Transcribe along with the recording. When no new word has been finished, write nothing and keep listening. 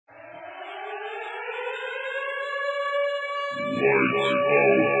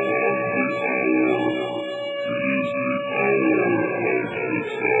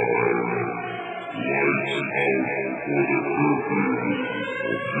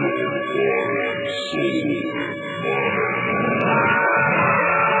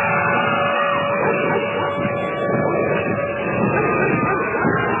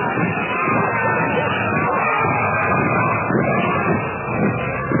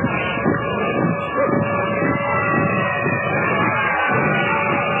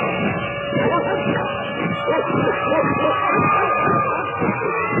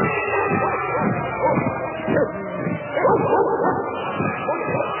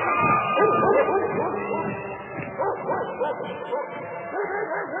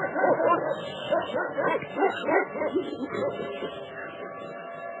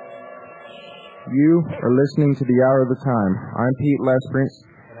You are listening to The Hour of the Time. I'm Pete Lesprint.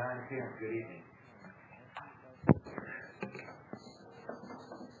 And I'm Tim. Good evening.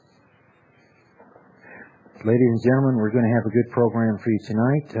 Ladies and gentlemen, we're going to have a good program for you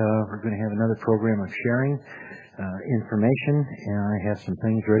tonight. We're going to have another program of sharing information, and I have some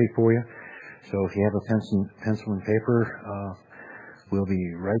things ready for you. So if you have a pencil and paper, we'll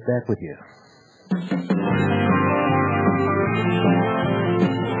be right back with you.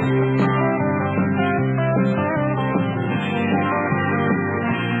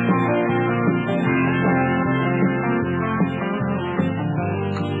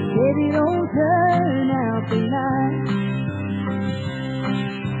 Baby, don't turn out the light.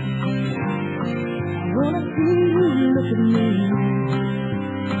 I wanna see you look at me.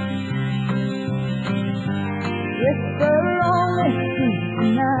 It's the lonely thing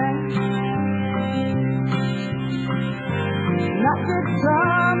tonight. Not the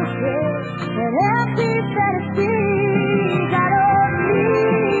promises and empty fantasies. I don't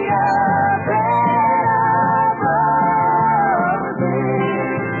need a bed of roses.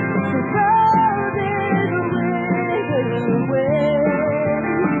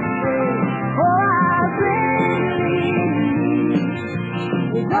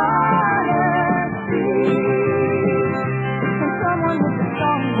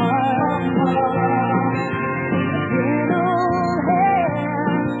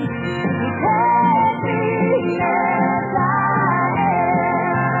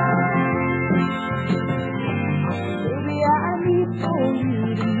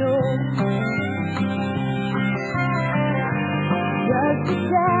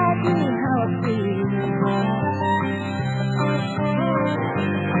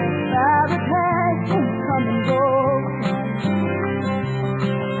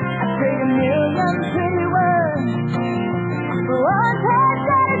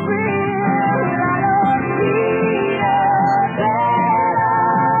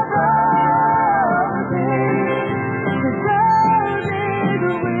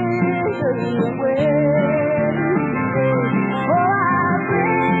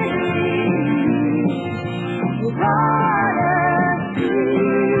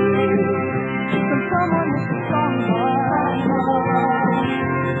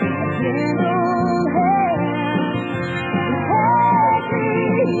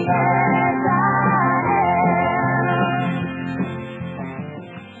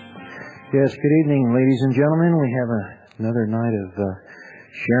 Yes, good evening, ladies and gentlemen. We have another night of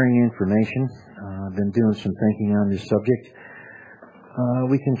sharing information. I've been doing some thinking on this subject.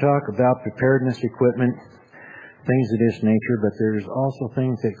 We can talk about preparedness equipment, things of this nature, but there's also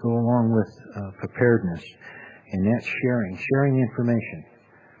things that go along with preparedness, and that's sharing information.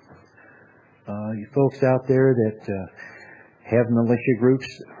 You folks out there that have militia groups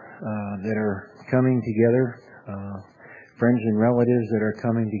that are coming together, friends and relatives that are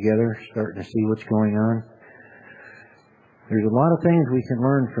coming together, starting to see what's going on. There's a lot of things we can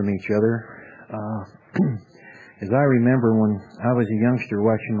learn from each other. As I remember when I was a youngster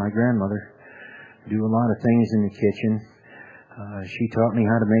watching my grandmother do a lot of things in the kitchen. She taught me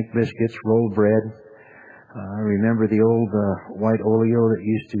how to make biscuits, roll bread. I remember the old white oleo that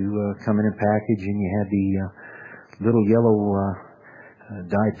used to come in a package, and you had the little yellow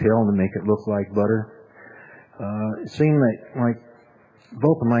dye pill to make it look like butter. It seemed like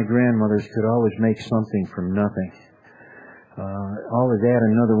both of my grandmothers could always make something from nothing. Always add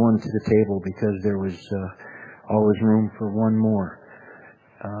another one to the table because there was always room for one more.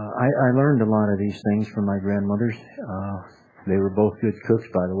 I learned a lot of these things from my grandmothers. They were both good cooks,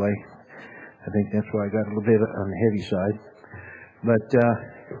 by the way. I think that's why I got a little bit on the heavy side. But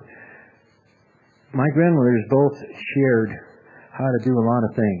my grandmothers both shared how to do a lot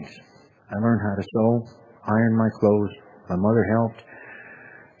of things. I learned how to sew, iron my clothes. My mother helped.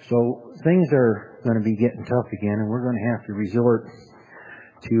 So things are going to be getting tough again, and we're going to have to resort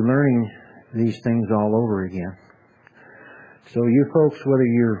to learning these things all over again. So you folks, whether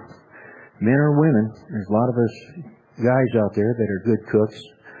you're men or women, there's a lot of us guys out there that are good cooks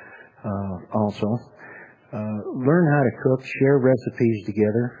also. Learn how to cook, share recipes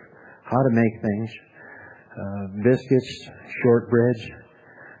together, how to make things. Biscuits, shortbreads,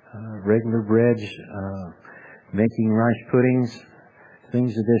 regular breads, making rice puddings,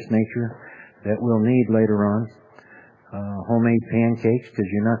 things of this nature that we'll need later on. Homemade pancakes, because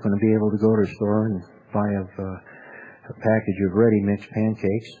you're not going to be able to go to the store and buy a package of ready-mixed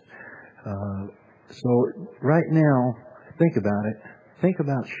pancakes. So right now, think about it. Think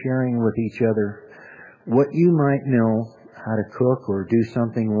about sharing with each other what you might know how to cook or do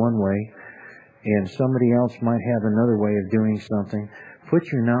something one way, and somebody else might have another way of doing something. Put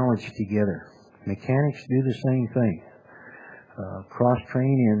your knowledge together. Mechanics do the same thing.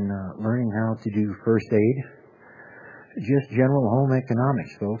 Cross-train in learning how to do first aid. Just general home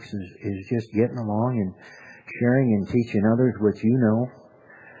economics, folks, is just getting along and sharing and teaching others what you know,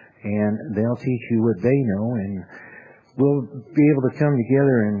 and they'll teach you what they know, and we'll be able to come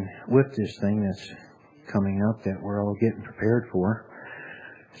together and whip this thing that's coming up that we're all getting prepared for.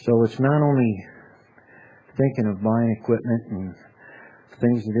 So it's not only thinking of buying equipment and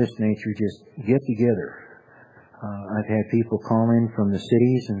things of this nature, just get together. I've had people call in from the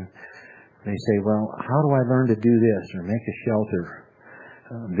cities and they say, well, how do I learn to do this or make a shelter,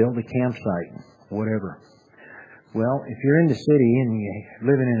 build a campsite, whatever. Well, if you're in the city and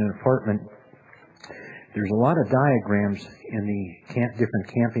you're living in an apartment, there's a lot of diagrams in the different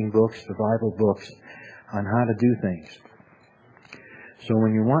camping books, survival books, on how to do things. So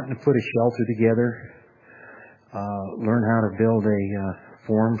when you're wanting to put a shelter together, learn how to build a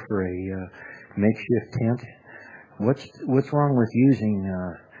form for a makeshift tent. What's wrong with using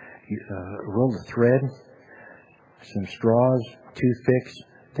a roll of thread, some straws, toothpicks,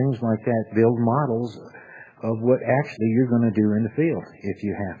 things like that? Build models of what actually you're going to do in the field if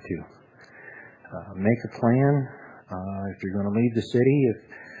you have to. Make a plan if you're going to leave the city,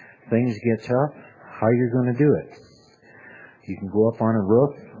 if things get tough, how you're going to do it. You can go up on a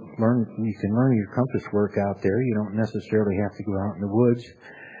roof, you can learn your compass work out there. You don't necessarily have to go out in the woods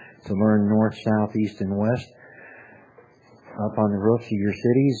to learn north, south, east, and west. Up on the roofs of your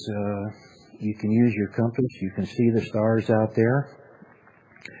cities, you can use your compass. You can see the stars out there.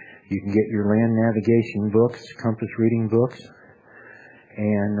 You can get your land navigation books, compass reading books,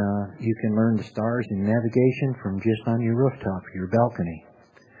 and you can learn the stars and navigation from just on your rooftop, your balcony.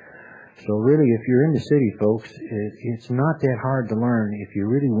 So really, if you're in the city, folks, it's not that hard to learn if you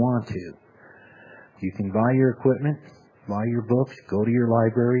really want to. You can buy your equipment, buy your books, go to your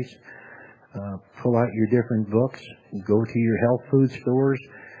libraries, pull out your different books, go to your health food stores.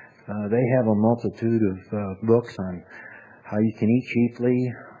 They have a multitude of books on how you can eat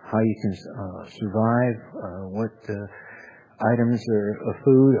cheaply, how you can survive, what items of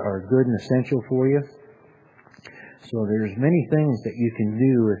food are good and essential for you. So there's many things that you can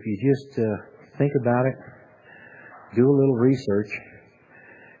do if you just think about it, do a little research,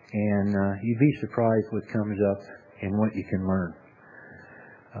 and you'd be surprised what comes up and what you can learn.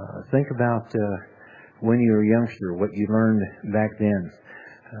 Think about when you were a youngster, what you learned back then,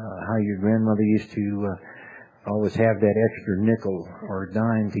 how your grandmother used to always have that extra nickel or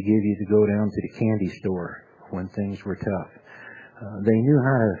dime to give you to go down to the candy store when things were tough. They knew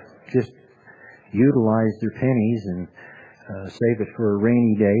how to just utilize their pennies and save it for a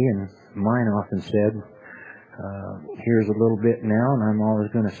rainy day, and mine often said, here's a little bit now, and I'm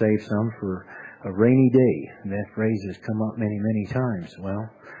always going to save some for a rainy day. That phrase has come up many, many times. Well,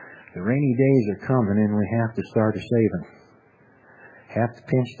 the rainy days are coming, and we have to start saving. Have to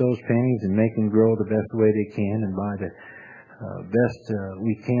pinch those pennies and make them grow the best way they can, and buy the best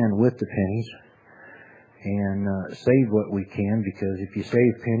we can with the pennies, and save what we can, because if you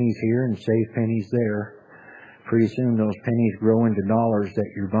save pennies here and save pennies there, pretty soon those pennies grow into dollars that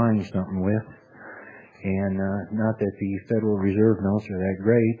you're buying something with. And not that the Federal Reserve notes are that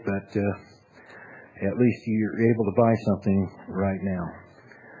great, but at least you're able to buy something right now.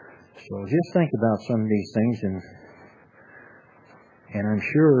 So just think about some of these things, and I'm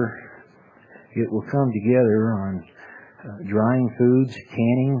sure it will come together on drying foods,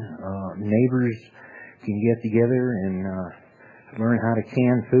 canning. Neighbors can get together and learn how to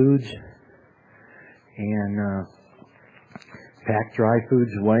can foods and pack dry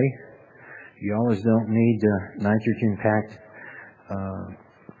foods away. You always don't need nitrogen-packed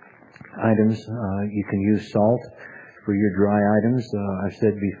items. You can use salt for your dry items. I've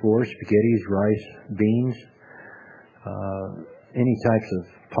said before, spaghettis, rice, beans. any types of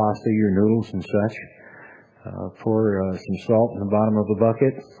pasta, your noodles and such. Pour some salt in the bottom of a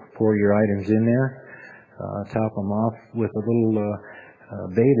bucket. Pour your items in there. Top them off with a little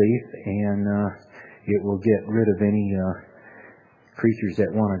bay leaf, and it will get rid of any creatures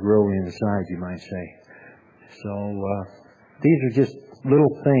that want to grow inside, you might say. So these are just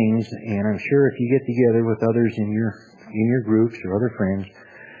little things, and I'm sure if you get together with others in your groups or other friends,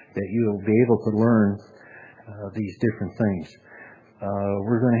 that you'll be able to learn these different things.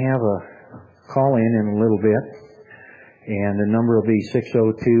 We're going to have a call in a little bit, and the number will be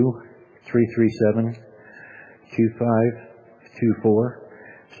 602-337-2524.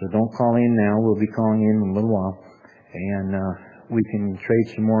 So don't call in now. We'll be calling in a little while, and we can trade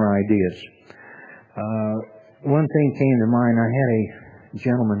some more ideas. One thing came to mind. I had a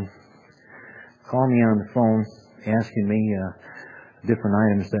gentleman call me on the phone asking me different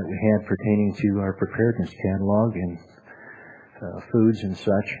items that we had pertaining to our preparedness catalog and foods and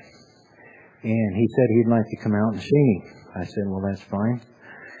such. And he said he'd like to come out and see me. I said, well, that's fine.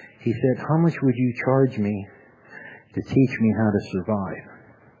 He said, how much would you charge me to teach me how to survive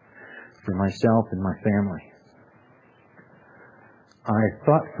for myself and my family? I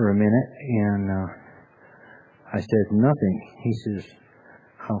thought for a minute, and I said, nothing. He says,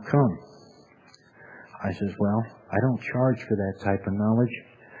 how come? I says, well, I don't charge for that type of knowledge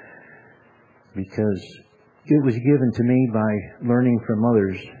because it was given to me by learning from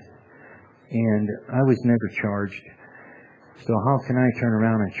others, and I was never charged. So how can I turn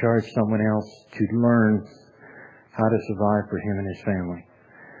around and charge someone else to learn how to survive for him and his family?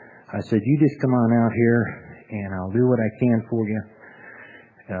 I said, you just come on out here, and I'll do what I can for you.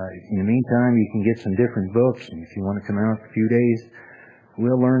 In the meantime, you can get some different books, and if you want to come out for a few days,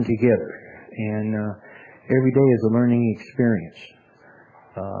 we'll learn together. And every day is a learning experience.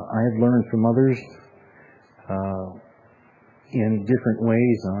 I have learned from others in different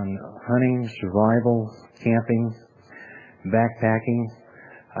ways on hunting, survival, camping, backpacking.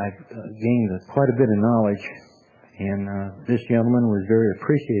 I've gained quite a bit of knowledge, and this gentleman was very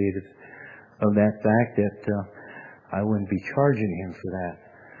appreciative of that fact that I wouldn't be charging him for that.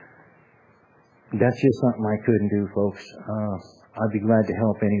 That's just something I couldn't do, folks. I'd be glad to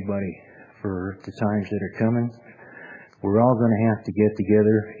help anybody for the times that are coming. We're all going to have to get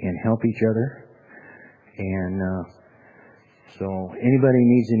together and help each other. And so anybody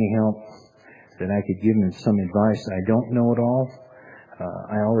needs any help that I could give them some advice. I don't know it all.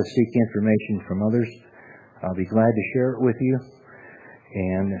 I always seek information from others. I'll be glad to share it with you,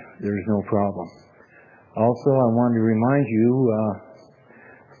 and there's no problem. Also, I wanted to remind you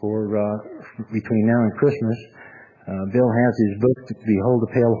for between now and Christmas, Bill has his book, Behold the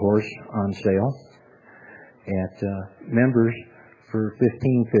Pale Horse, on sale at members for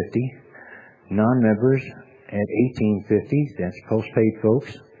 $15.50, non-members at $18.50. That's postpaid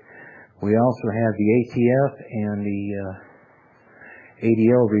folks. We also have the ATF and the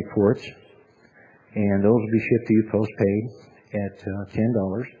ADL reports, and those will be shipped to you postpaid at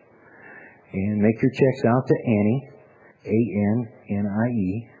 $10. And make your checks out to Annie,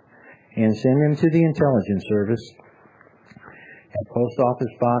 A-N-N-I-E, and send them to the Intelligence Service at Post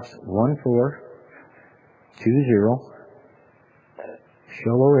Office Box 1420,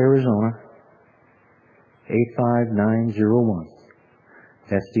 Shoalo, Arizona, 85901.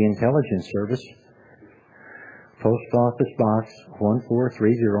 That's the Intelligence Service, Post Office Box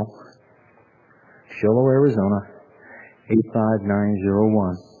 1430, Shoalo, Arizona,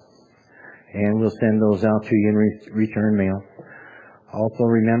 85901. And we'll send those out to you in return mail. Also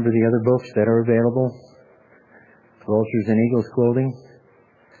remember the other books that are available. Vultures and Eagles Clothing,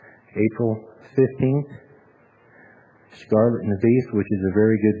 April 15th. Scarlet and the Beast, which is a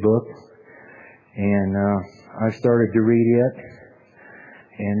very good book. And I've started to read it.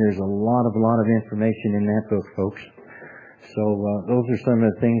 And there's a lot of information in that book, folks. So those are some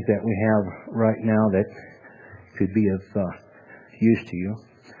of the things that we have right now that could be of use to you.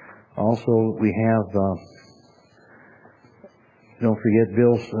 Also, we have, don't forget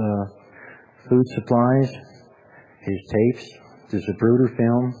Bill's food supplies, his tapes, the Zapruder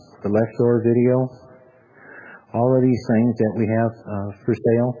film, the Lexor video, all of these things that we have for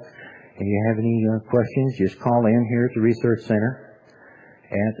sale. If you have any questions, just call in here at the Research Center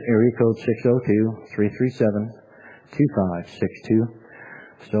at area code 602-337-2562.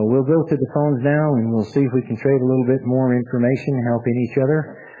 So we'll go to the phones now, and we'll see if we can trade a little bit more information, helping each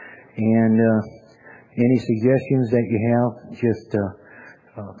other. And any suggestions that you have, just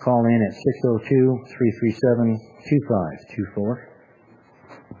call in at 602-337-2524.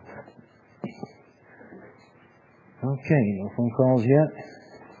 Okay, no phone calls yet.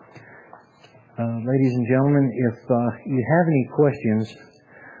 Ladies and gentlemen, if you have any questions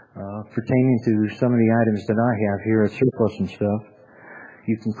pertaining to some of the items that I have here at Surplus and Stuff,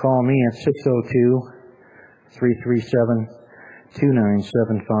 you can call me at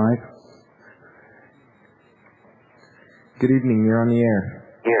 602-337-2975. Good evening, you're on the air.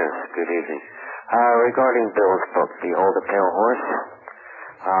 Yes, good evening. Regarding Bill's book, Behold a Pale Horse,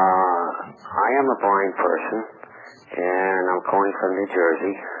 I am a blind person, and I'm calling from New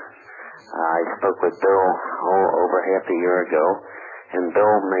Jersey. I spoke with Bill over half a year ago, and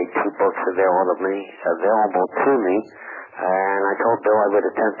Bill made 2 books available to me, and I told Bill I would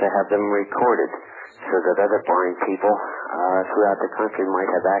attempt to have them recorded so that other blind people throughout the country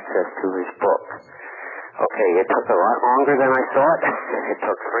might have access to his book. Okay, it took a lot longer than I thought. It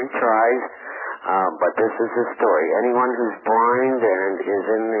took 3 tries, but this is the story. Anyone who's blind and is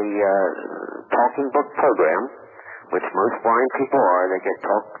in the talking book program, which most blind people are, they get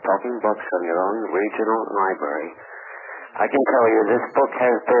talking books on their own regional library. I can tell you this book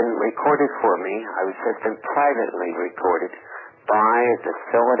has been recorded for me. It's just been privately recorded by the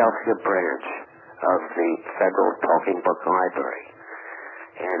Philadelphia branch of the Federal Talking Book Library.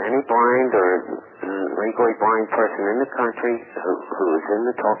 And any blind or legally blind person in the country who is in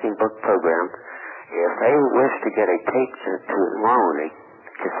the Talking Book program, if they wish to get a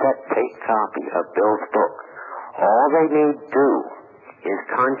cassette tape copy of Bill's book, all they need to do is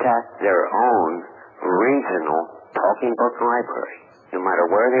contact their own regional Talking Book Library, no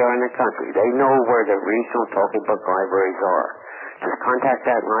matter where they are in the country. They know where the regional Talking Book libraries are. Just contact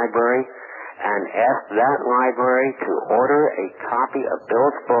that library and ask that library to order a copy of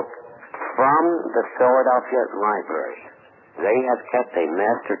Bill's book from the Philadelphia Library. They have kept a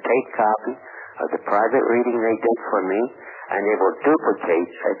master tape copy of the private reading they did for me, and they will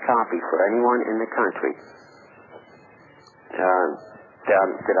duplicate a copy for anyone in the country.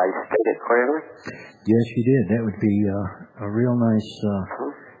 Did I state it clearly? Yes, you did. That would be a real nice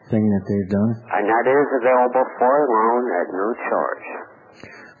thing that they've done. And that is available for loan at no charge.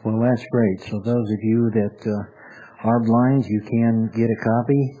 Well, that's great. So those of you that are blind, you can get a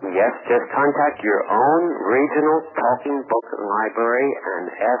copy? Yes, just contact your own regional Talking Book Library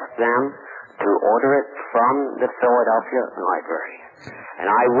and ask them to order it from the Philadelphia Library. And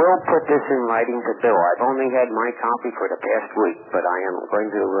I will put this in writing to Bill. I've only had my copy for the past week, but I am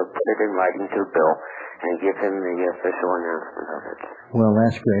going to put it in writing to Bill and give him the official announcement of it. Well,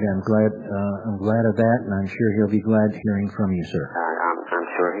 that's great. I'm glad of that, and I'm sure he'll be glad hearing from you, sir. I'm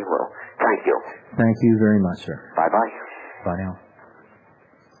sure he will. Thank you. Thank you very much, sir. Bye-bye. Bye now.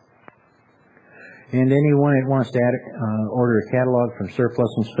 And anyone that wants to order a catalog from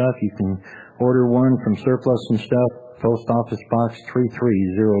Surplus and Stuff, you can order one from Surplus and Stuff, Post Office Box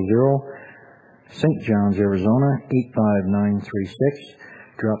 3300, St. John's, Arizona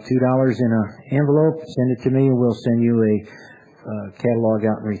 85936. Drop $2 in an envelope, send it to me, and we'll send you a catalog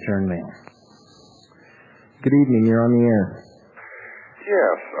out in return mail. Good evening, you're on the air.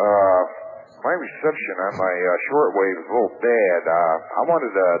 Yes, my reception on my shortwave is a little bad. I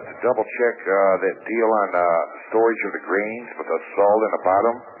wanted to double check that deal on storage of the grains with the salt in the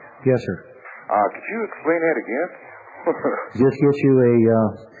bottom. Yes, sir. Could you explain that again? Just get you a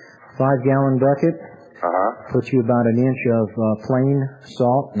 5-gallon bucket. Put you about an inch of plain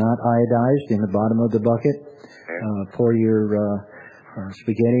salt, not iodized, in the bottom of the bucket. Pour your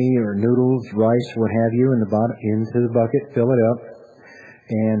spaghetti or noodles, rice, what have you, into the bucket. Fill it up,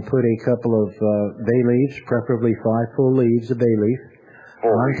 and put a couple of bay leaves, preferably 5 full leaves of bay leaf,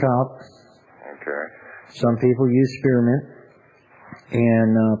 on top. Okay. Some people use spearmint,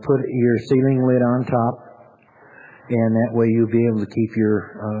 and put your sealing lid on top, and that way you'll be able to keep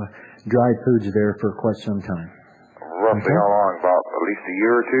your dried foods there for quite some time. Roughly how long? About at least a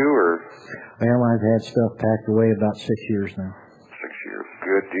year or two, or? Well, I've had stuff packed away about 6 years now. 6 years.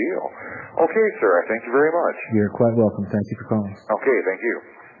 Good deal. Okay, sir. I thank you very much. You're quite welcome. Thank you for calling. Okay, thank you.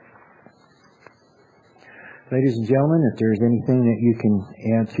 Ladies and gentlemen, if there's anything that you can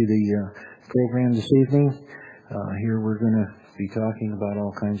add to the program this evening, here we're going to be talking about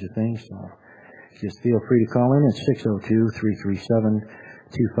all kinds of things. So just feel free to call in at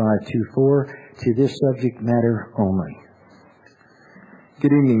 602-337-2524 to this subject matter only.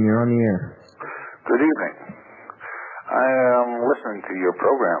 Good evening, you're on the air. Good evening. I am listening to your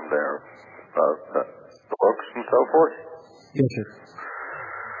program there about the books and so forth. Yes, sir.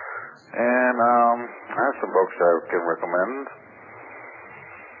 And I have some books I can recommend.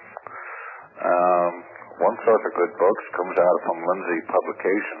 One source of good books comes out from Lindsay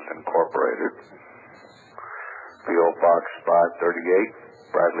Publications Incorporated. P.O. Box 538,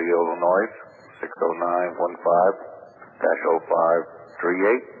 Bradley, Illinois,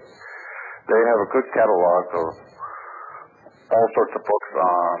 60915-0538. They have a good catalog of all sorts of books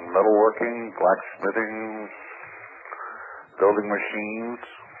on metalworking, blacksmithing, building machines,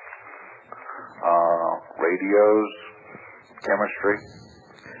 radios, chemistry.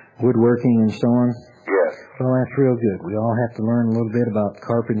 Woodworking and so on? Yes. Well, that's real good. We all have to learn a little bit about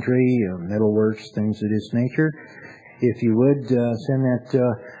carpentry, metalworks, things of this nature. If you would, send that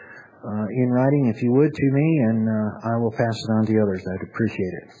in writing, if you would, to me, and I will pass it on to others. I'd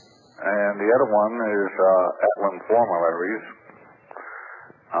appreciate it. And the other one is Atlan Formularies,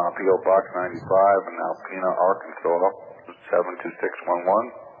 P.O. Box 95 in Alpena, Arkansas, 72611.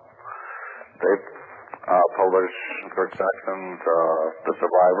 They publish Kurt Saxon's The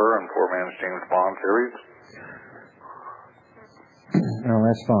Survivor and Poor Man's James Bond series. No,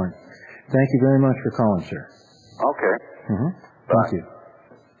 that's fine. Thank you very much for calling, sir. Okay. Thank you.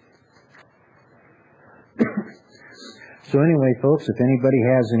 So anyway, folks, if anybody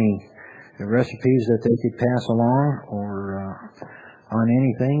has any recipes that they could pass along or on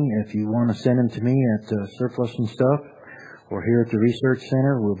anything, if you want to send them to me at Surplus and Stuff or here at the Research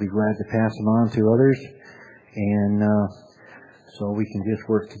Center, we'll be glad to pass them on to others. And so we can just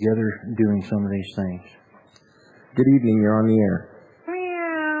work together doing some of these things. Good evening, you're on the air.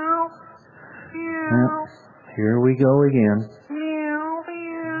 Well, here we go again.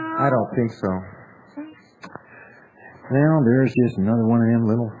 I don't think so. Well, there's just another one of them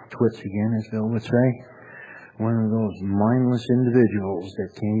little twits again, as Bill would say. One of those mindless individuals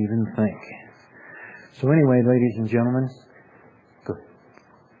that can't even think. So anyway, ladies and gentlemen.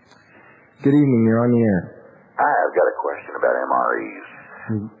 Good evening, you're on the air. I've got a question about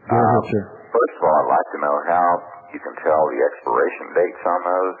MREs. Go ahead, sir. First of all, I'd like to know how you can tell the expiration dates on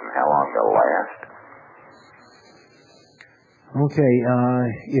those and how long they'll last. Okay,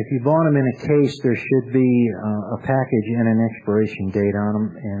 if you bought them in a case, there should be a package and an expiration date on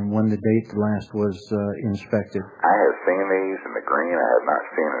them, and when the date last was inspected. I have seen these in the green. I have not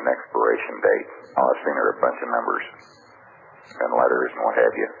seen an expiration date. All I've seen are a bunch of numbers and letters and what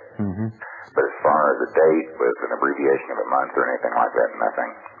have you. But as far as a date with an abbreviation of a month or anything like that,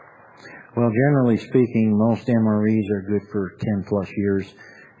 nothing. Well, generally speaking, most MREs are good for 10 plus years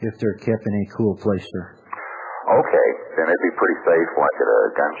if they're kept in a cool place, sir. Okay, then it'd be pretty safe like at a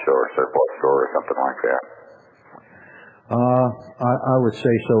gun show or surplus store or something like that. I would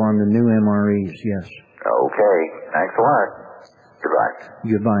say so on the new MREs, yes. Okay, thanks a lot. Goodbye.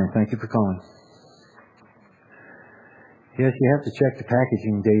 Goodbye, and thank you for calling. Yes, you have to check the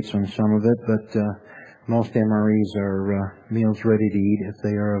packaging dates on some of it, but most MREs are meals ready to eat. If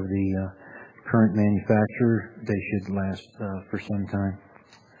they are of the current manufacturer, they should last for some time.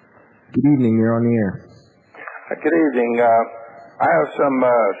 Good evening, you're on the air. Good evening. I have some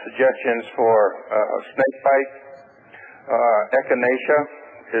suggestions for snake bite. Echinacea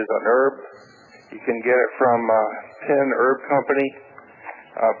is an herb. You can get it from Penn Herb Company.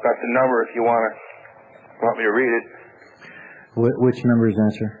 I've got the number if you want me to read it. Which number is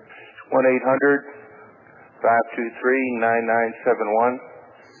that, sir? 1-800-523-9971.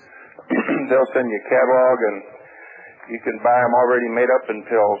 They'll send you a catalog, and you can buy them already made up in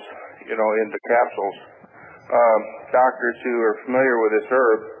pills, into capsules. Doctors who are familiar with this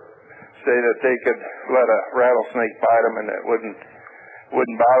herb say that they could let a rattlesnake bite them and it wouldn't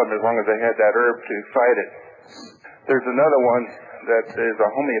bother them as long as they had that herb to fight it. There's another one that is a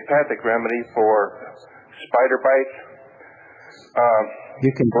homeopathic remedy for spider bites.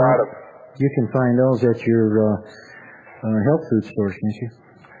 You can find those at your health food stores, can't you?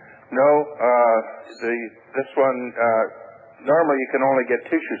 No, this one normally you can only get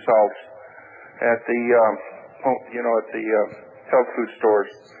tissue salts at the health food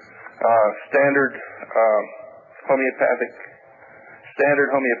stores. Standard homeopathic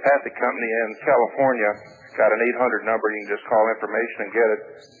company in California got an 800 number. You can just call information and get it.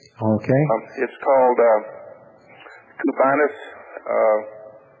 Okay. It's called Cubanus.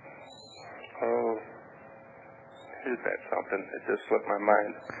 Is that something? It just slipped my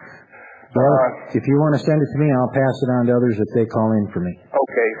mind. Well, if you want to send it to me, I'll pass it on to others if they call in for me.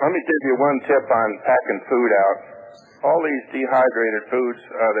 Okay, let me give you one tip on packing food out. All these dehydrated foods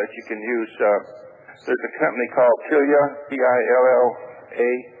that you can use, there's a company called Tilla, Tilla.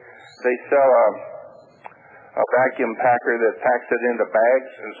 They sell a vacuum packer that packs it into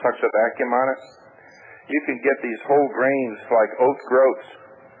bags and sucks a vacuum on it. You can get these whole grains like oat groats,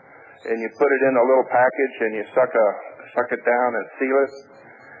 and you put it in a little package and you suck it down and seal it.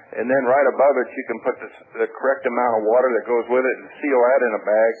 And then right above it, you can put the correct amount of water that goes with it and seal that in a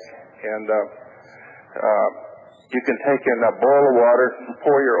bag. And you can take in a boil of water,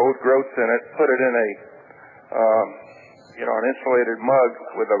 pour your oat groats in it, put it in a an insulated mug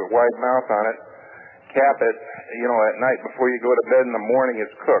with a wide mouth on it, cap it, at night before you go to bed in the morning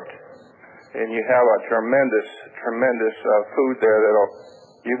it's cooked. And you have a tremendous food there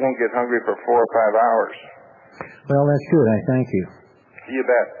you won't get hungry for 4 or 5 hours. Well, that's good. I thank you. You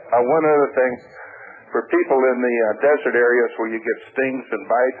bet. One other thing, for people in the desert areas where you get stings and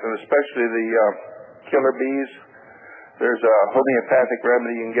bites, and especially the killer bees, there's a homeopathic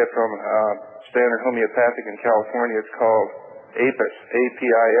remedy you can get from Standard Homeopathic in California. It's called APIS,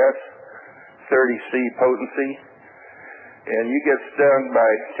 A-P-I-S, 30C potency. And you get stung by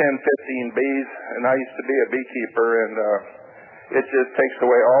 10, 15 bees, and I used to be a beekeeper, and it just takes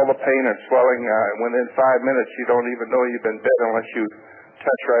away all the pain and swelling. Within 5 minutes, you don't even know you've been bit unless you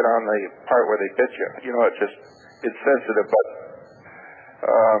touch right on the part where they bit you. It's sensitive. But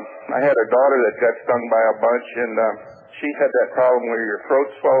I had a daughter that got stung by a bunch, and she had that problem where your throat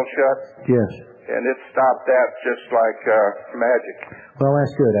swells shut. Yes. And it stopped that just like magic. Well,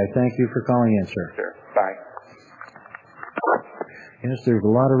 that's good. I thank you for calling in, sir. Sure. Bye. Yes, there's a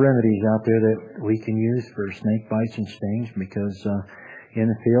lot of remedies out there that we can use for snake bites and stings because in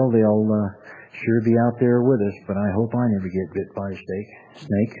the field they'll sure be out there with us, but I hope I never get bit by a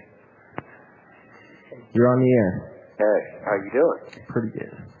snake. You're on the air. Hey, how you doing? Pretty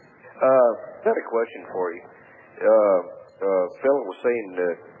good. Got a question for you. Fellow was saying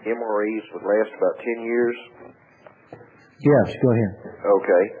that MREs would last about 10 years. Yes, go ahead.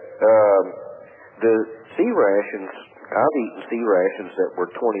 Okay. The sea rations, I've eaten sea rations that were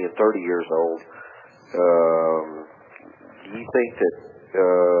 20 and 30 years old. Do you think that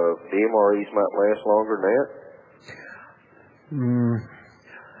the MREs might last longer than that?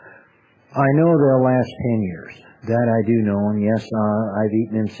 I know they'll last 10 years. That I do know, and yes, I've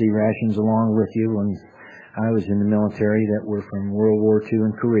eaten them sea rations along with you when I was in the military that were from World War II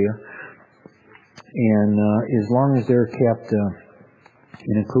in Korea. And as long as they're kept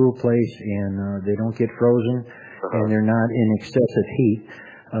in a cool place and they don't get frozen and they're not in excessive heat,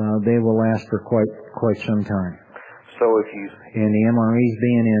 they will last for quite some time. So if you... And the MREs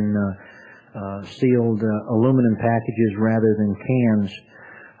being in sealed aluminum packages rather than cans,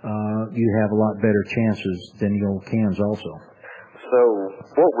 you have a lot better chances than the old cans also. So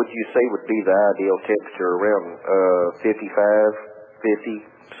what would you say would be the ideal temperature? Around 55, 50,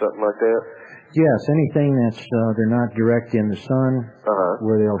 something like that? Yes, anything that's they're not direct in the sun,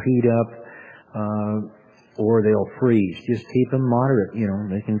 where they'll heat up, or they'll freeze. Just keep them moderate.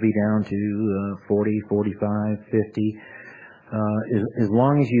 They can be down to 40, 45, 50. As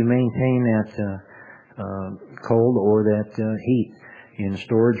long as you maintain that cold or that heat in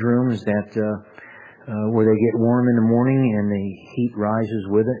storage rooms that where they get warm in the morning and the heat rises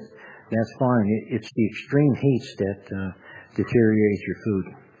with it, that's fine. It's the extreme heats that deteriorates your food.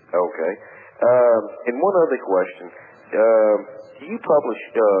 Okay. And one other question. Do you publish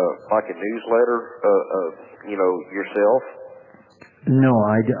like a newsletter, yourself? No,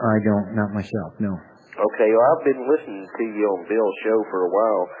 I don't. Not myself, no. Okay, well, I've been listening to you on Bill's show for a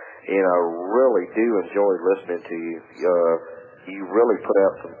while, and I really do enjoy listening to you. You really put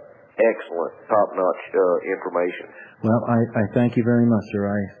out some excellent, top-notch information. Well, I thank you very much, sir.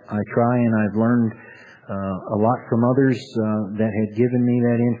 I try, and I've learned a lot from others that had given me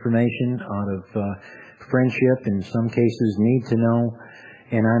that information out of friendship, in some cases need to know,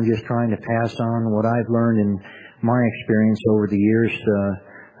 and I'm just trying to pass on what I've learned in my experience over the years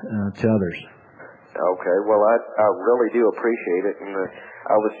to others. Okay, well, I really do appreciate it, and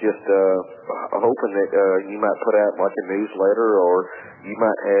I was just hoping that you might put out like a newsletter, or you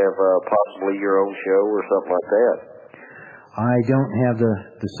might have possibly your own show or something like that. I don't have the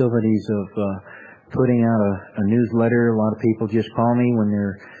facilities of putting out a newsletter. A lot of people just call me when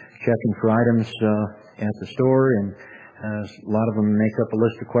they're checking for items at the store, and a lot of them make up a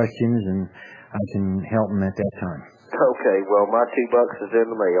list of questions, and I can help them at that time. Okay, well, my $2 is in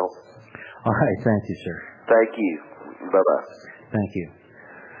the mail. All right, thank you, sir. Thank you. Bye-bye. Thank you.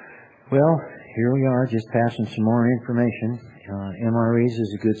 Well, here we are, just passing some more information. MREs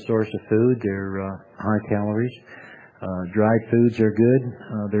is a good source of food. They're high calories. Dried foods are good.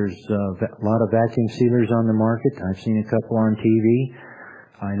 There's a lot of vacuum sealers on the market. I've seen a couple on TV.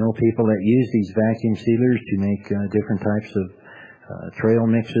 I know people that use these vacuum sealers to make different types of trail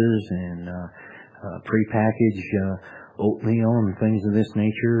mixes and prepackaged oatmeal and things of this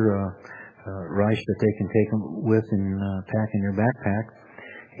nature, rice that they can take with and pack in their backpack.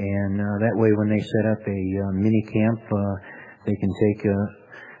 And that way when they set up a mini camp, they can take a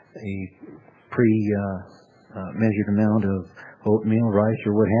measured amount of oatmeal, rice,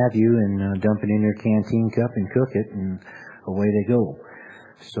 or what have you, and dump it in their canteen cup and cook it, and away they go.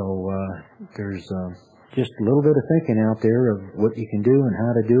 So there's just a little bit of thinking out there of what you can do and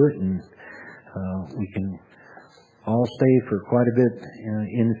how to do it, and we can all stay for quite a bit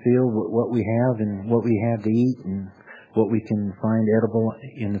in the field with what we have and what we have to eat and what we can find edible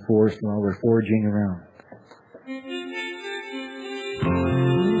in the forest while we're foraging around. She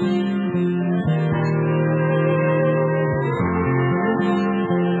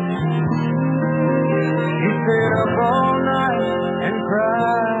stayed up all night and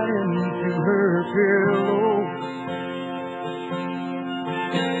cried into her pillow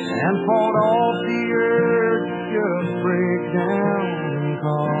and fought off the urge to just break down and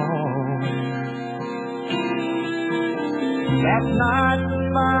call. That night to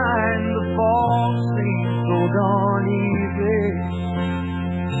find the fall seemed so darn easy,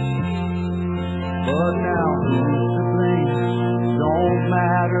 but now who's to blame? Don't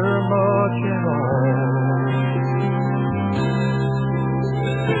matter much at all.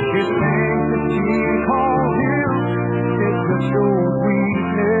 She thinks that she called him, it just shows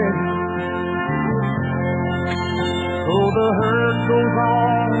weakness. So the hurt goes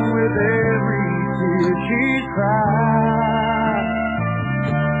on with every tear she cries.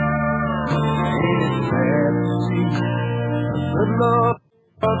 Ain't it sad to see the love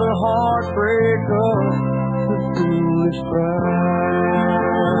of the heartbreaker, the foolish pride?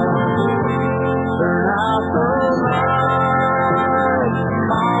 Turn out the light,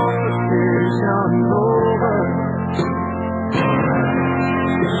 complications over.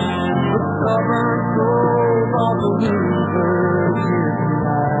 The stubborn souls of the losers get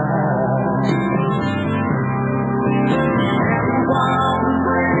light. And while the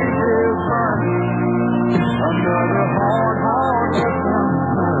breeze is burning, another heart will come.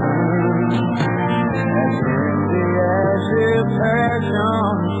 And in the ashes,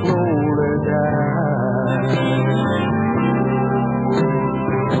 passion slowly dies.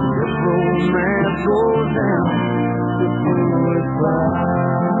 And this romance goes down the foolish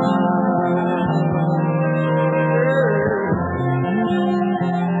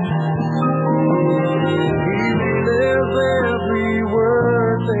He lives every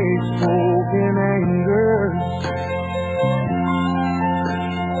word they spoke in anger.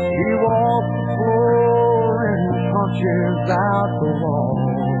 He walks the floor and punches out the wall.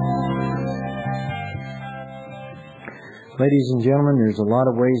 Ladies and gentlemen, there's a lot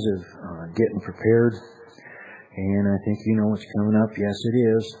of ways of getting prepared, and I think you know what's coming up. Yes, it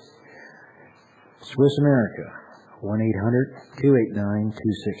is. Swiss America,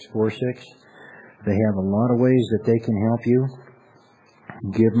 1-800-289-2646. They have a lot of ways that they can help you.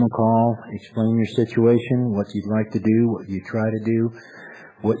 Give them a call, explain your situation, what you'd like to do, what you try to do,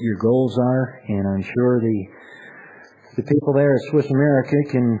 what your goals are, and I'm sure the people there at Swiss America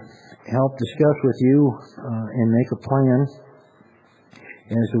can help discuss with you and make a plan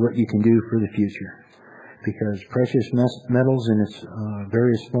as to what you can do for the future. Because precious metals in its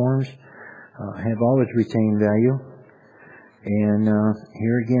various forms have always retained value. And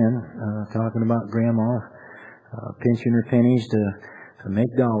here again, talking about Grandma pinching her pennies to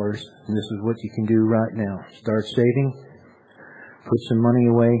make dollars, this is what you can do right now. Start saving, put some money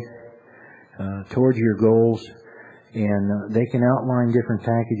away towards your goals, and they can outline different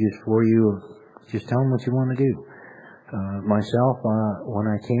packages for you. Just tell them what you want to do. Myself, when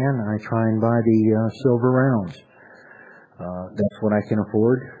I can, I try and buy the silver rounds. That's what I can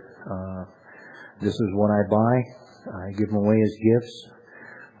afford. This is what I buy. I give them away as gifts.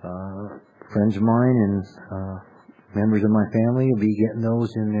 Friends of mine and members of my family will be getting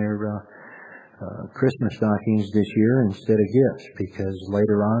those in their Christmas stockings this year instead of gifts, because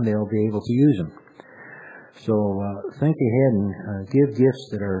later on they'll be able to use them. So think ahead and give gifts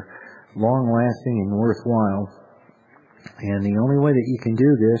that are long-lasting and worthwhile. And the only way that you can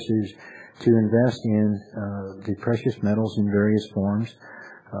do this is to invest in the precious metals in various forms.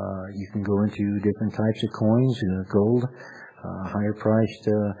 You can go into different types of coins, gold, higher priced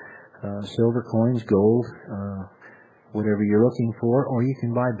silver coins, gold, whatever you're looking for, or you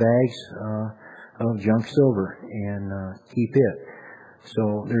can buy bags of junk silver and keep it.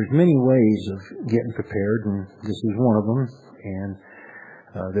 So there's many ways of getting prepared, and this is one of them, and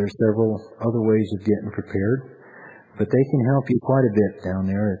there's several other ways of getting prepared. But they can help you quite a bit down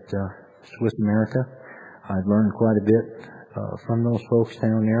there at Swiss America. I've learned quite a bit from those folks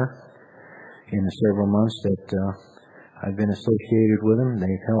down there in the several months that I've been associated with them.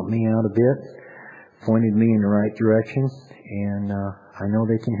 They've helped me out a bit, pointed me in the right direction, and I know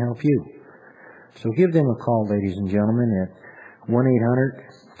they can help you. So give them a call, ladies and gentlemen, at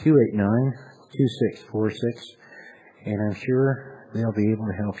 1-800-289-2646, and I'm sure they'll be able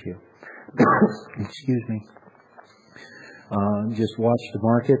to help you. Excuse me. Just watch the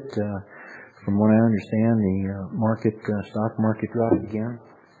market from what I understand, the stock market dropped again,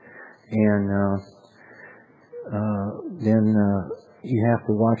 and then you have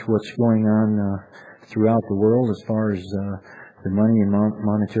to watch what's going on throughout the world as far as the money and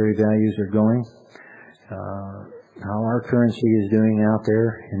monetary values are going, how our currency is doing out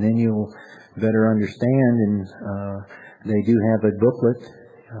there, and then you'll better understand. And they do have a booklet.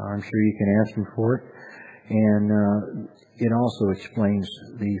 I'm sure you can ask them for it, and it also explains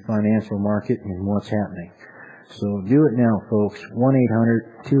the financial market and what's happening. So do it now, folks.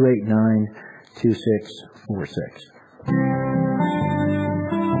 1-800-289-2646.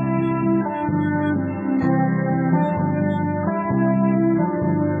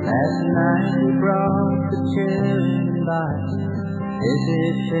 Last night we brought the children by,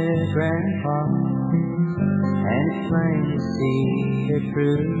 visit their grandpa, and it's plain to see they're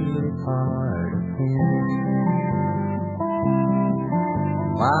truly part of him.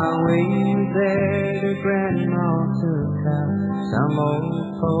 While we were there, the grandma took out some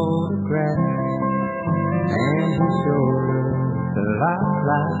old photographs, and he sure looked a lot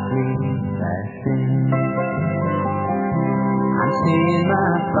like me back then. I'm seeing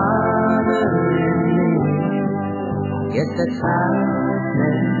my father in me. Guess that's how it's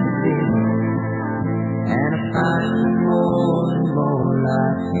meant to be. And I find more and more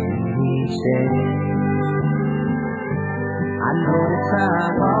like him each day. I notice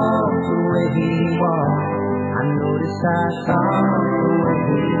I walk the way he walks. I notice I talk the way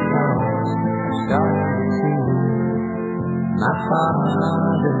he talks. I'm starting to see my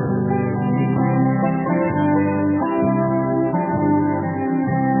father in me.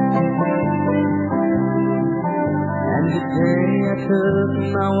 And today I took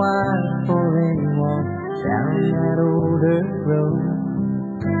my wife for a walk down that old dirt road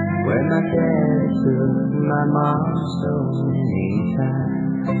where my dad took my mom so many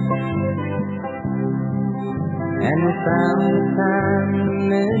times. And we found the time to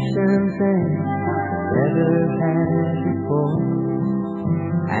mention things never had before,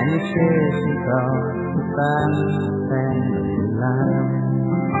 and we shared some thoughts about family life.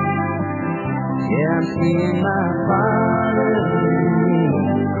 Yeah, I'm seeing my father in me.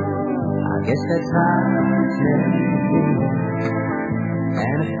 I guess that's how it's meant to be.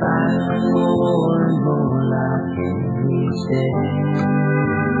 And I find more and more like him each day.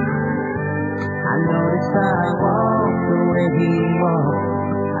 I notice I walk the way he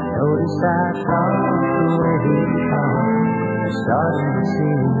walks. I notice I talk the way he talks. I'm starting to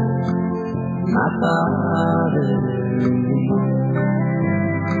see my father in me.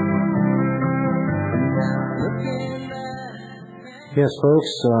 Yes, folks,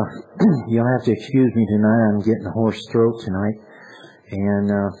 you'll have to excuse me tonight. I'm getting a hoarse throat tonight,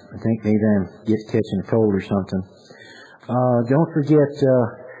 and I think maybe I'm catching a cold or something. Don't forget,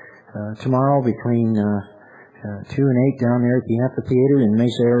 tomorrow between 2 and 8 down there at the amphitheater in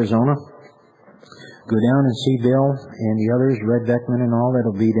Mesa, Arizona. Go down and see Bill and the others, Red Beckman and all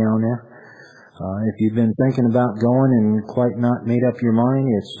that'll be down there. If you've been thinking about going and quite not made up your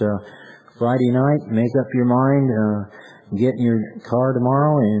mind, it's Friday night. Make up your mind. Get in your car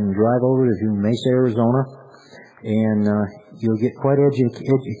tomorrow and drive over to Mesa, Arizona, and you'll get quite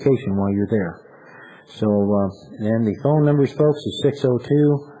education while you're there. So, and the phone numbers, folks, is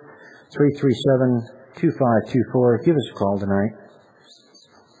 602-337-2524. Give us a call tonight.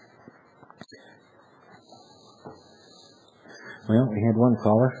 Well, we had one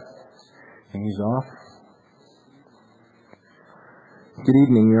caller, and he's off. Good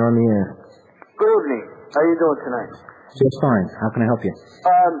evening. You're on the air. Good evening. How you doing tonight? Just fine. How can I help you?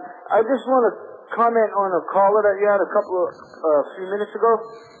 I just want to comment on a caller that you had a few minutes ago.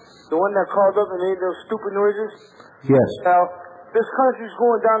 The one that called up and made those stupid noises. Yes. Now, this country's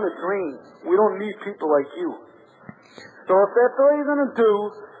going down the drain. We don't need people like you. So if that's all you're going to do,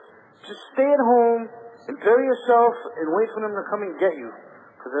 just stay at home, enjoy yourself, and wait for them to come and get you.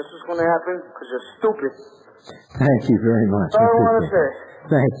 Because that's what's going to happen, because you're stupid. Thank you very much. That's all I want to say.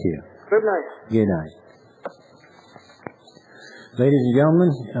 Thank you. Good night. Good night. Ladies and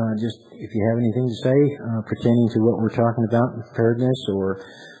gentlemen, just if you have anything to say pertaining to what we're talking about, preparedness or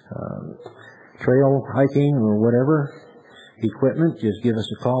trail hiking or whatever equipment, just give us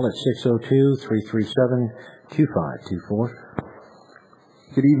a call at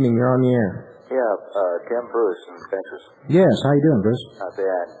 602-337-2524. Good evening. You're on the air. Yeah, Tim Bruce in Texas. Yes, how you doing, Bruce? Not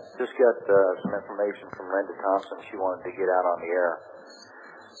bad. Just got some information from Linda Thompson. She wanted to get out on the air.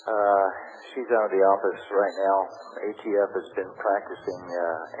 She's out of the office right now. ATF has been practicing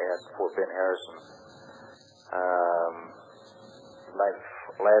at Fort Bend Harrison.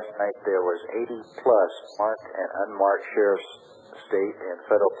 Last night there was 80 plus marked and unmarked sheriff's, state, and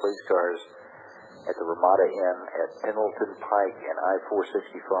federal police cars at the Ramada Inn at Pendleton Pike and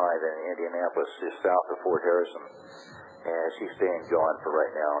I-465 in Indianapolis, just south of Fort Harrison. And she's staying gone for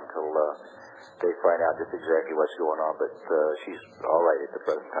right now until they find out just exactly what's going on, but she's all right at the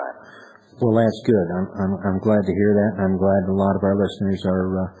present time. Well, that's good. I'm glad to hear that. I'm glad a lot of our listeners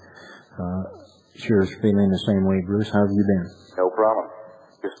are sure feeling the same way. Bruce, how have you been? No problem.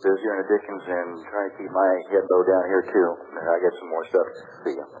 Just busy in the Dickens and trying to keep my head low down here too. And I got some more stuff to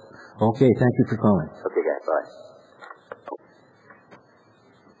see you. Okay, thank you for calling. Okay, guys, bye.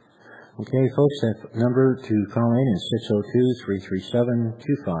 Okay, folks, that number to call in is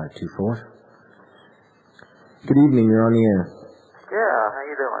 602-337-2524. Good evening, you're on the air. Yeah, how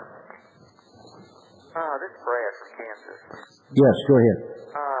you doing? This is Brad from Kansas. Yes, go ahead.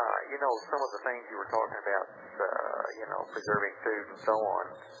 Some of the things you were talking about, preserving food and so on.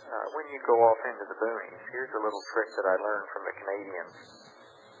 When you go off into the boonies, here's a little trick that I learned from the Canadians.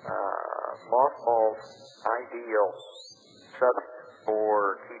 Mothballs ideal substance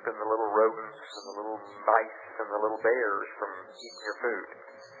for keeping the little rodents and the little mice and the little bears from eating your food.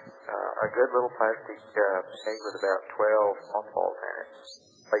 A good little plastic bag with about 12 mothballs in it,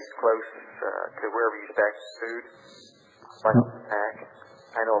 placed close to wherever you stack the food, like a snack.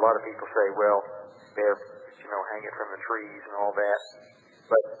 I know a lot of people say, well, they're, hang it from the trees and all that,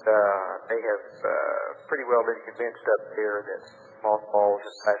 but they have pretty well been convinced up there that mothballs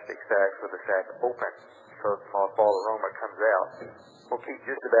in plastic sacks with the sack open, so the mothball aroma comes out, will keep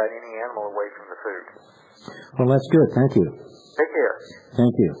just about any animal away from the food. Well, that's good. Thank you. Take care.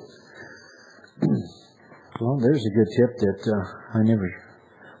 Thank you. Well, there's a good tip that I never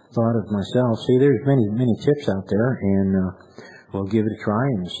thought of myself. See, there's many tips out there, and we'll give it a try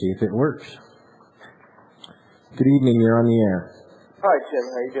and see if it works. Good evening, you're on the air. Hi, Jim.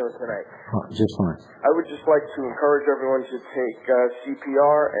 How you doing tonight? Just fine. I would just like to encourage everyone to take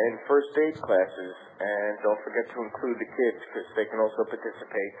CPR and first aid classes, and don't forget to include the kids because they can also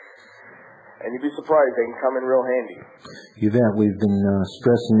participate. And you'd be surprised, they can come in real handy. You bet. We've been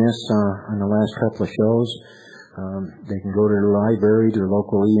stressing this on the last couple of shows. They can go to the library, their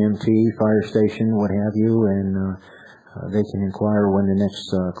local EMT, fire station, what have you, and they can inquire when the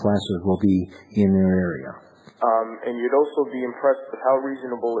next classes will be in their area. And you'd also be impressed with how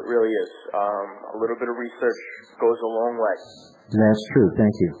reasonable it really is. A little bit of research goes a long way. That's true.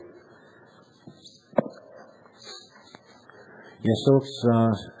 Thank you. Yes, folks,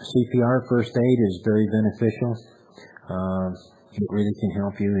 CPR, first aid, is very beneficial. It really can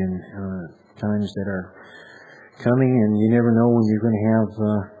help you in times that are coming, and you never know when you're going to have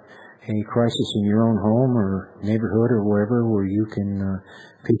a crisis in your own home or neighborhood or wherever where you can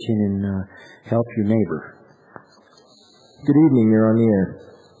pitch in and help your neighbor. Good evening, you're on the air.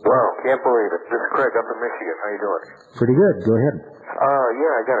 Wow, can't believe it. This is Craig up in Michigan. How you doing? Pretty good. Go ahead.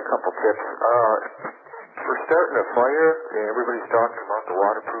 Yeah, I got a couple tips. For starting a fire, everybody's talking about the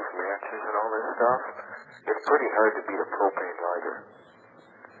waterproof matches and all this stuff. It's pretty hard to beat a propane lighter.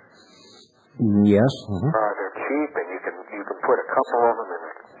 Yes. They're cheap, and you can put a couple of them in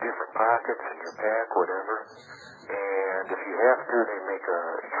different pockets in your pack, whatever. And if you have to, they make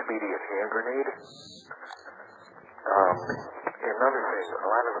a expedient hand grenade. Another thing, a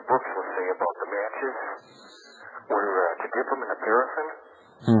lot of the books will say about the matches were to dip them in a paraffin.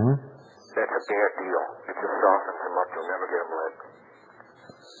 That's a bad deal. It just softens them up. You'll never get them lit.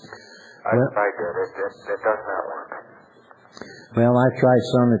 I tried that. That does not work. Well, I've tried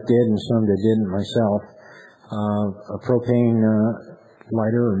some that did and some that didn't myself. A propane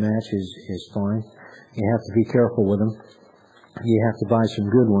lighter or match is fine. You have to be careful with them. You have to buy some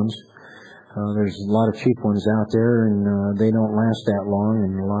good ones. There's a lot of cheap ones out there, and they don't last that long,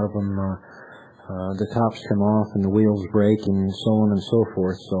 and a lot of them, the tops come off and the wheels break and so on and so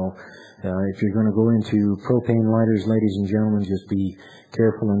forth. So if you're going to go into propane lighters, ladies and gentlemen, just be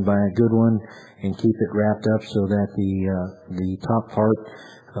careful and buy a good one and keep it wrapped up so that the top part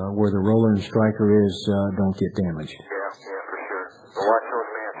where the roller and striker is don't get damaged. Yeah, for sure. But watch those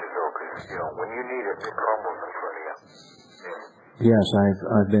matches, though, because, when you need it, it crumbles in front of you. Yeah. Yes,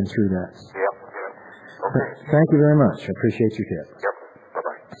 I've been through that. Yep. Okay. Thank you very much. I appreciate your tip. Yep.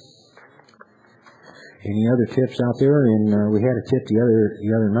 Bye-bye. Any other tips out there? And we had a tip the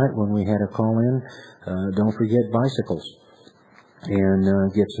other night when we had a call in. Don't forget bicycles. And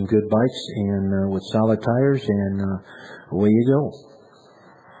get some good bikes and with solid tires, and away you go.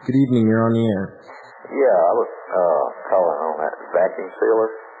 Good evening, you're on the air. Yeah, I was calling on that vacuum sealer.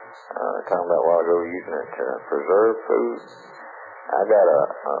 Talking about a while ago using it to preserve food. I got a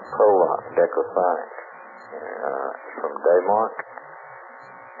Prolock Decosonic from Daymark,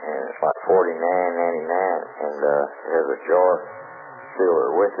 and it's like $49.99, and it has a jar sealer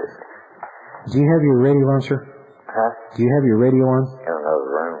with it. Do you have your radio on, sir? Huh? Do you have your radio on? In another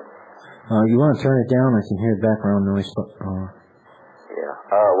room. You want to turn it down? I can hear the background noise. Yeah.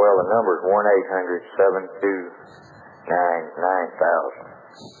 Well, the number is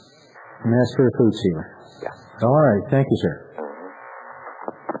 1-800-729-9000. And that's for the food sealer. Yeah. All right. Thank you, sir.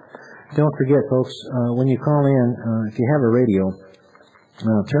 Don't forget, folks, when you call in, if you have a radio,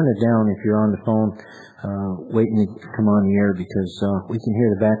 turn it down if you're on the phone waiting to come on the air, because we can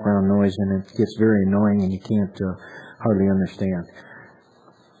hear the background noise and it gets very annoying and you can't hardly understand.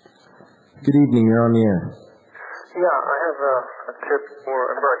 Good evening, you're on the air. Yeah, I have a tip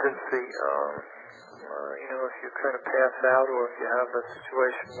for emergency. If you kind of pass out or if you have a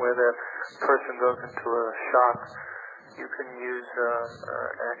situation where the person goes into a shock, you can use an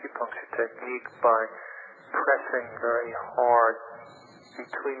acupuncture technique by pressing very hard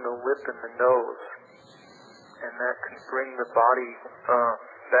between the lip and the nose, and that can bring the body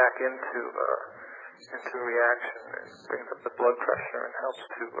back into reaction and brings up the blood pressure and helps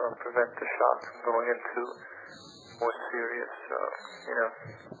to prevent the shock from going into more serious,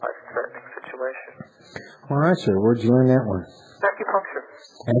 life-threatening situation. All right, sir. Where'd you learn that one? Acupuncture.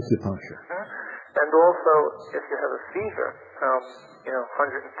 Acupuncture. And also, if you have a fever, 102,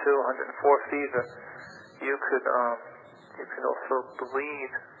 104 fever, you can also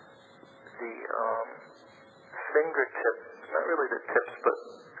bleed the fingertip, not really the tips, but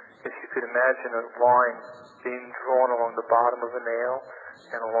if you could imagine a line being drawn along the bottom of a nail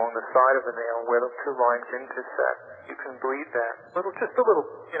and along the side of a nail where the two lines intersect, you can bleed that. Just a little,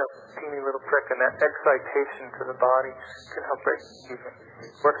 teeny little prick, and that excitation to the body can help break the fever.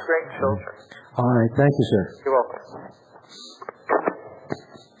 Works great in children. All right, thank you, sir. You're welcome.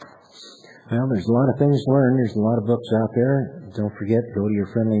 Well, there's a lot of things to learn. There's a lot of books out there. Don't forget, go to your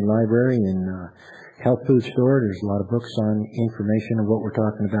friendly library and health food store. There's a lot of books on information of what we're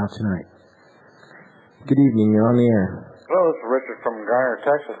talking about tonight. Good evening, you're on the air. Hello, this is Richard from Garner,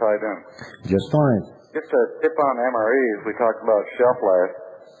 Texas. How you doing? Just fine. Just a tip on MREs. We talked about shelf life.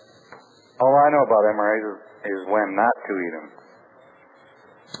 All I know about MREs is when not to eat them.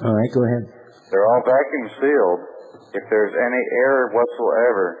 All right, go ahead. They're all vacuum sealed. If there's any error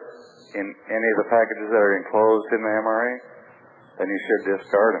whatsoever in any of the packages that are enclosed in the MRE, then you should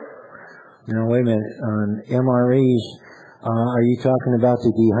discard them. Now, wait a minute. On MREs, are you talking about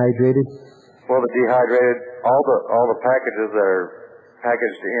the dehydrated? Well, the dehydrated, all the packages that are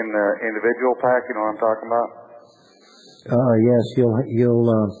packaged in the individual pack, you know what I'm talking about? Yes,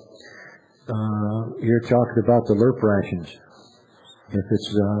 you're talking about the LERP rations. If it's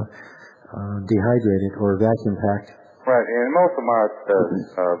dehydrated or vacuum packed. Right, and most of them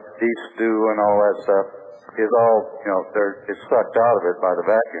are beef stew and all that stuff is all, it's sucked out of it by the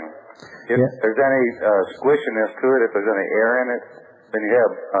vacuum. If there's any squishiness to it, if there's any air in it, then you have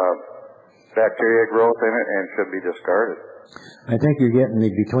bacteria growth in it and it should be discarded. I think you're getting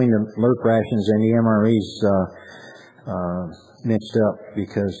between the LERP rations and the MREs mixed up,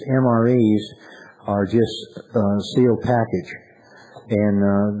 because MREs are just sealed package, and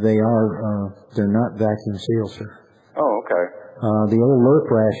they're not vacuum sealed, sir. Oh, okay. The old LERP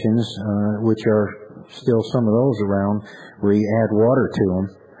rations, which are still some of those around, where you add water to them,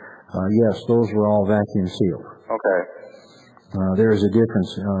 yes, those were all vacuum sealed. Okay. There is a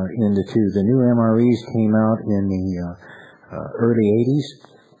difference in the two. The new MREs came out in the early 80s,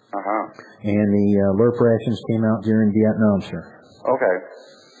 and the LERP rations came out during Vietnam, sir. Okay.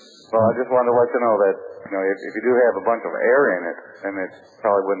 Well, I just wanted to let you know that, if you do have a bunch of air in it, then it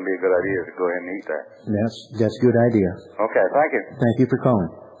probably wouldn't be a good idea to go ahead and eat that. That's a good idea. Okay, thank you. Thank you for calling.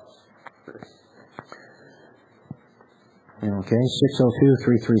 Okay,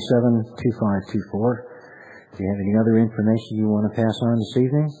 602-337-2524. Do you have any other information you want to pass on this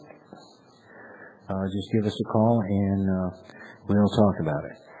evening? Just give us a call and we'll talk about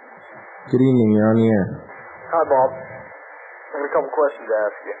it. Good evening, you're on the air. Hi, Bob. I have a couple questions to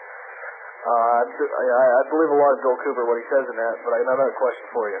ask you. I believe a lot of Bill Cooper, what he says in that, but I have another question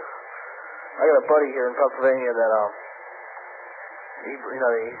for you. I got a buddy here in Pennsylvania that he's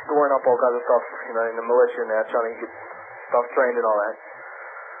storing up all kinds of stuff, in the militia and that, trying to get stuff trained and all that.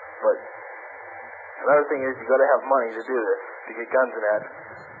 But another thing is, you got to have money to do this, to get guns and that.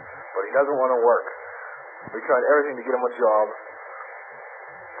 But he doesn't want to work. We tried everything to get him a job.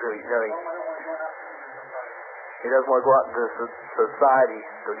 So he doesn't want to go out into society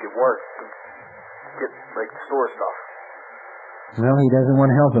to get work, to get store stuff. Well, he doesn't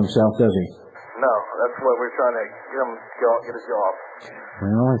want to help himself, does he? No, that's what we're trying to get him get a job.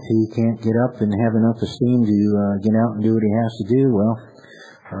 Well, if he can't get up and have enough esteem to get out and do what he has to do, well,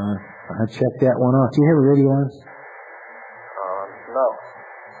 I'll check that one off. Do you have a radio on? No.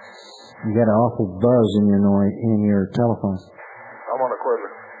 You got an awful buzz in your telephone. I'm on a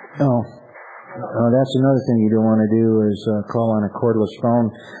cordless. Oh. That's another thing you don't want to do is call on a cordless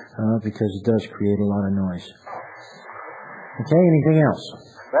phone because it does create a lot of noise. Okay, anything else?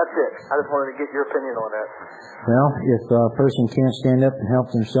 That's it. I just wanted to get your opinion on that. Well, if a person can't stand up and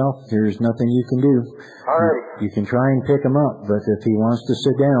help themselves, there's nothing you can do. All right. You can try and pick him up, but if he wants to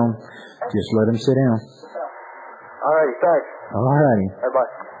sit down, just let him sit down. All righty, thanks. All righty.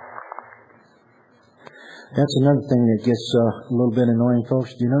 Bye-bye. That's another thing that gets a little bit annoying,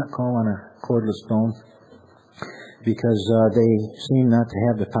 folks. Do not call on a cordless phone because they seem not to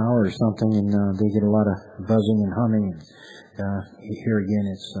have the power or something, and they get a lot of buzzing and humming. Here again,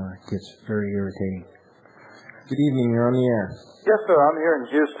 it gets very irritating. Good evening. You're on the air. Yes, sir. I'm here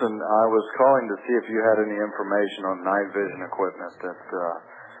in Houston. I was calling to see if you had any information on night vision equipment that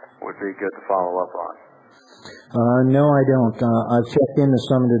would be good to follow up on. No, I don't. I've checked into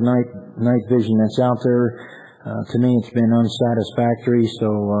some of the night vision that's out there. To me, it's been unsatisfactory. So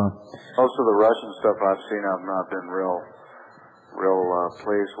most of the Russian stuff I've seen, I've not been real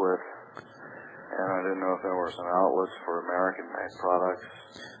pleased with, and I didn't know if there were some outlets for American-made products.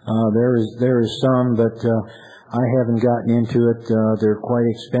 There is some, but I haven't gotten into it. They're quite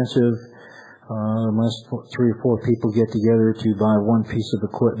expensive. Unless 3 or 4 people get together to buy one piece of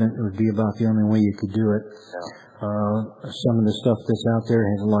equipment, it would be about the only way you could do it. Yeah. Some of the stuff that's out there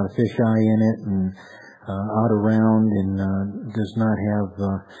has a lot of fisheye in it and out around and does not have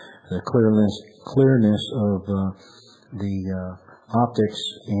the clearness of the optics.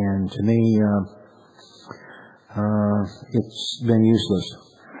 And to me, it's been useless.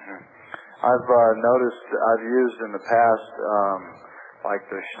 I've noticed I've used in the past like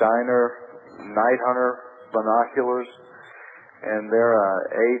the Steiner Night Hunter binoculars, and they're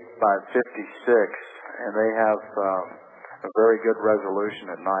 8 by 56, and they have a very good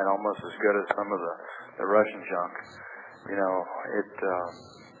resolution at night, almost as good as some of the Russian junk. You know,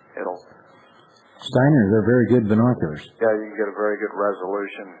 it'll. Steiner, they're very good binoculars. Yeah, you can get a very good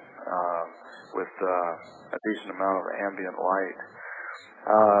resolution with a decent amount of ambient light.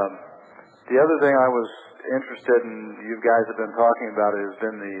 The other thing I was interested in, you guys have been talking about, has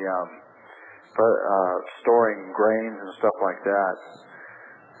been the storing grains and stuff like that.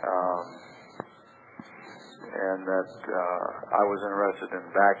 And that I was interested in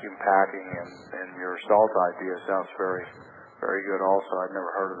vacuum packing, and your salt idea sounds very, very good also. I'd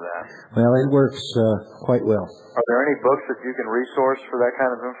never heard of that. Well, it works quite well. Are there any books that you can resource for that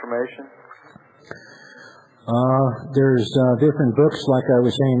kind of information? There's different books, like I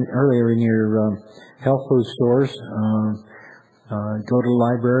was saying earlier, in your health food stores. Go to the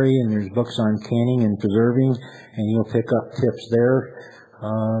library, and there's books on canning and preserving, and you'll pick up tips there.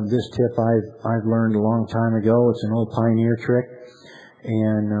 This tip I've learned a long time ago. It's an old pioneer trick,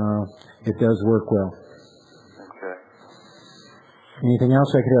 and it does work well. Okay. Anything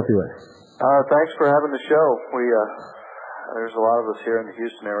else I could help you with? Thanks for having the show. There's a lot of us here in the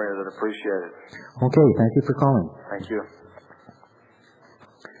Houston area that appreciate it. Okay, thank you for calling. Thank you.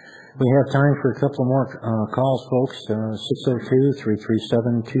 We have time for a couple more calls, folks.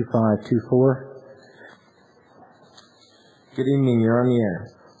 602-337-2524. Good evening. You're on the air.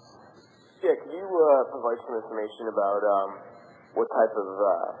 Yeah, could you provide some information about what type of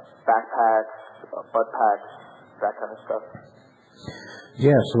backpacks, butt packs, that kind of stuff?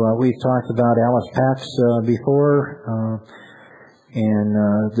 Yes, well, we've talked about Alice packs before, and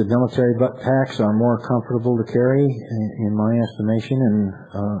the military butt packs are more comfortable to carry, in my estimation, and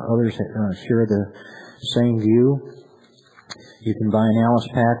others share the same view. You can buy an Alice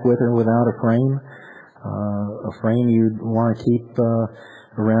pack with or without a frame. A frame you'd want to keep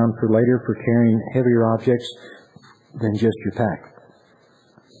around for later for carrying heavier objects than just your pack.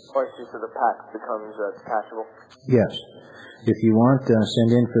 Oh, I see, so the pack becomes detachable? Yes. If you want,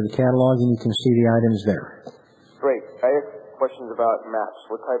 send in for the catalog and you can see the items there. Great. I have questions about maps.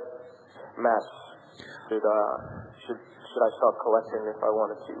 What type of maps should I start collecting if I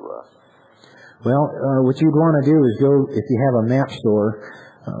wanted to? Well, what you'd want to do is go, if you have a map store,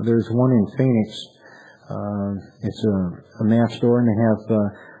 there's one in Phoenix. It's a map store, and they have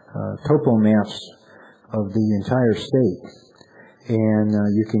topo maps of the entire state. And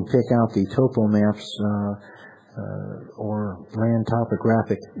you can pick out the topo maps or land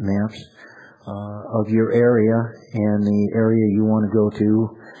topographic maps of your area and the area you want to go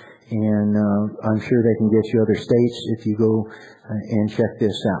to. And I'm sure they can get you other states if you go and check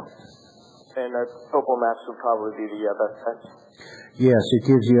this out. And topo maps would probably be the best bet? Yes, it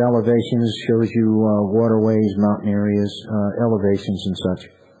gives you elevations, shows you waterways, mountain areas, elevations and such.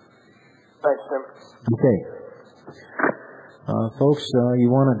 Thanks, Tim. Okay. Folks, you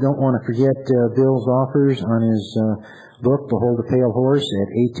don't want to forget Bill's offers on his book, Behold a Pale Horse, at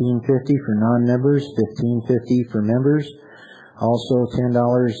 $18.50 for non-members, $15.50 for members. Also $10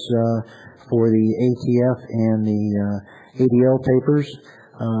 for the ATF and the ADL papers.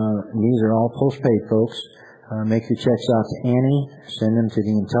 These are all postpaid, folks. Make your checks out to Annie. Send them to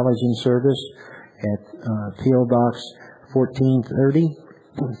the Intelligence Service at P.O. Box 1430,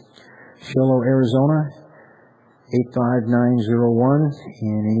 Shiloh, Arizona, 85901.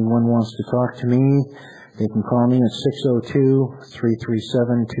 And anyone wants to talk to me, they can call me at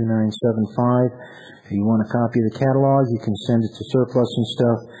 602-337-2975. If you want a copy of the catalog, you can send it to Surplus and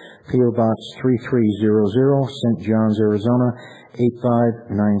Stuff, P.O. Box 3300, St. John's, Arizona,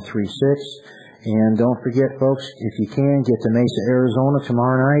 85936. And don't forget, folks, if you can, get to Mesa, Arizona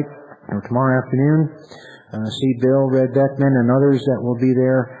tomorrow night or tomorrow afternoon. See Bill, Red Beckman, and others that will be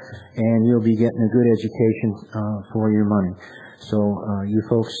there, and you'll be getting a good education for your money. So, you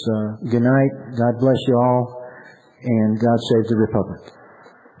folks, good night. God bless you all, and God save the Republic.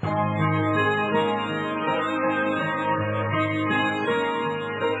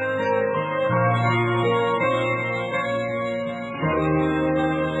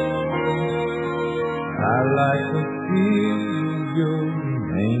 I like to feel your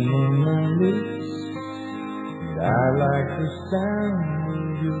name on my lips, and I like the sound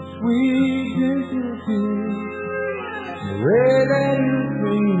of your sweet gentle kiss, the way that your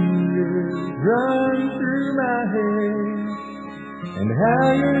fingers run through my hair, and how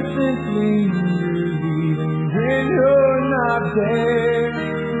your scent lingers even when you're not there.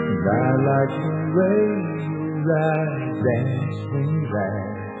 And I like the way your eyes dance when you laugh,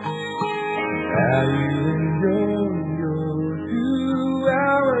 how you enjoy your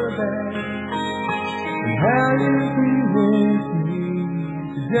 2-hour bath, and how you convince me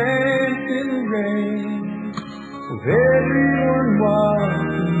to dance in the rain, with everyone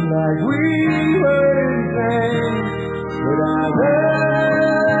watching like we were insane. But I love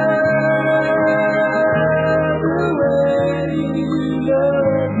the way you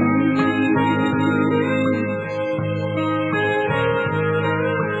love me.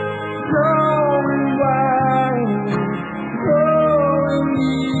 Growing wild, growing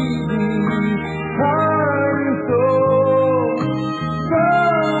easy, heart and soul, so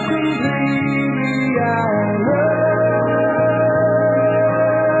completely. I love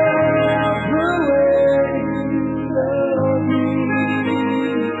the way you love me.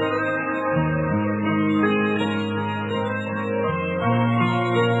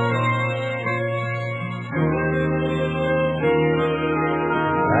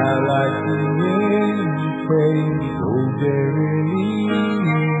 I like the way you say, oh, verily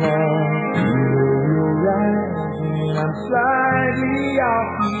now, you know you're right, and I'm slightly off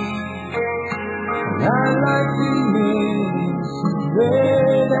key. And I like the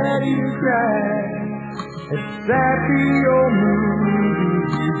way that you cry, exactly your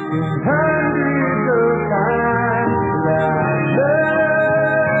movies you've seen hundreds of times.